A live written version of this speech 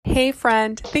Hey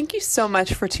friend, thank you so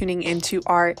much for tuning into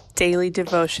our Daily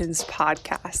Devotions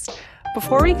podcast.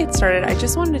 Before we get started, I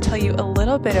just wanted to tell you a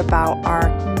little bit about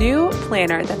our new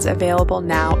planner that's available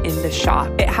now in the shop.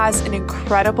 It has an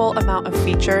incredible amount of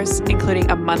features,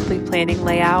 including a monthly planning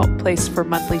layout, place for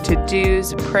monthly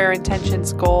to-dos, prayer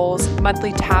intentions, goals,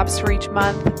 monthly tabs for each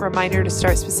month, reminder to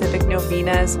start specific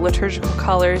novenas, liturgical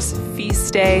colors,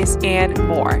 feast days, and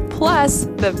more. Plus,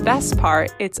 the best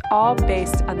part, it's all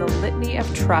based on the Litany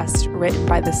of Trust written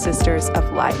by the Sisters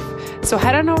of Life. So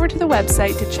head on over to the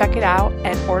website to check it out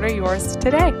and order yours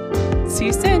today. See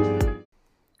you soon.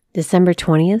 December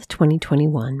 20th,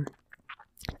 2021.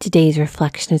 Today's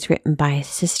reflection is written by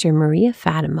Sister Maria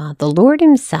Fatima. The Lord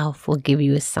Himself will give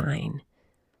you a sign.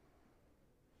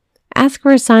 Ask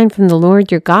for a sign from the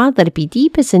Lord your God. Let it be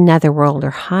deep as the netherworld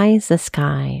or high as the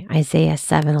sky. Isaiah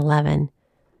 7:11.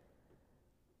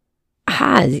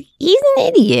 Ahaz, he's an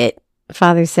idiot,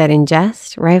 Father said in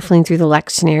jest, rifling through the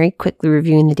lectionary, quickly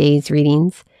reviewing the day's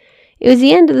readings. It was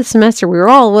the end of the semester. We were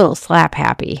all a little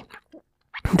slap-happy.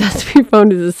 Thus, we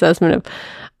found his assessment of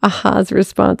Ahaz's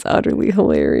response utterly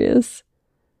hilarious.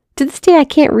 To this day, I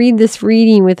can't read this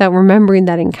reading without remembering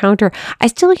that encounter. I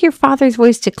still hear Father's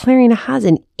voice declaring Ahaz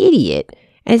an idiot,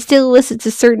 and it still elicits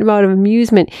a certain amount of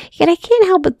amusement. Yet I can't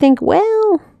help but think,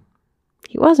 well,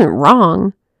 he wasn't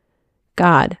wrong.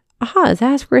 God, Ahaz,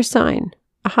 ask for a sign.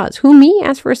 Ahaz, who, me?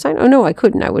 Ask for a sign? Oh, no, I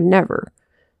couldn't. I would never.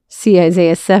 See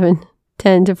Isaiah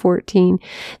 7:10-14.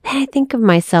 Then I think of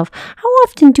myself, how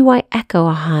often do I echo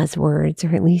Ahaz's words,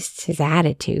 or at least his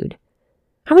attitude?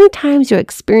 How many times do I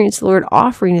experience the Lord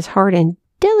offering His heart and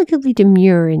delicately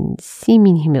demure in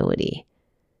seeming humility?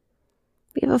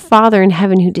 We have a Father in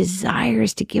heaven who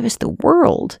desires to give us the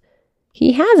world.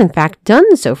 He has, in fact,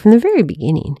 done so from the very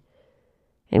beginning.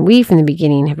 And we, from the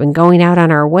beginning, have been going out on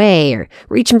our way or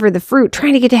reaching for the fruit,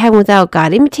 trying to get to heaven without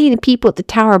God, imitating people at the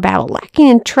Tower of Babel, lacking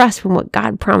in trust when what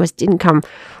God promised didn't come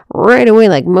right away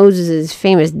like Moses'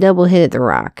 famous double hit at the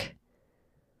rock.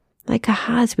 Like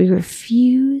Ahaz, we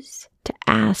refuse to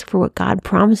ask for what God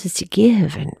promises to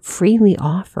give and freely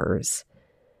offers.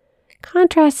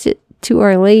 Contrast it to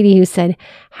Our Lady who said,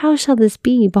 "How shall this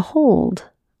be? Behold,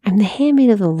 I'm the handmaid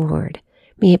of the Lord.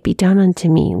 May it be done unto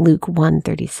me," Luke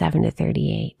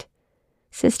 1:37-38.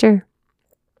 Sister,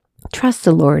 trust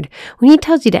the Lord when He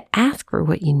tells you to ask for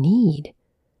what you need.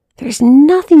 There's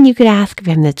nothing you could ask of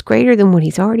Him that's greater than what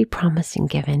He's already promised and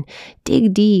given.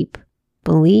 Dig deep,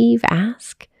 believe,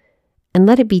 ask, and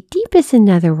let it be deep as the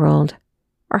netherworld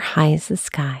or high as the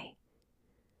sky.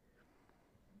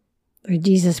 Lord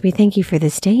Jesus, we thank You for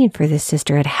this day and for this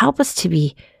sister, and help us to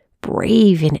be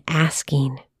brave in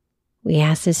asking. We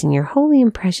ask this in Your holy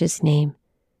and precious name.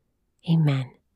 Amen.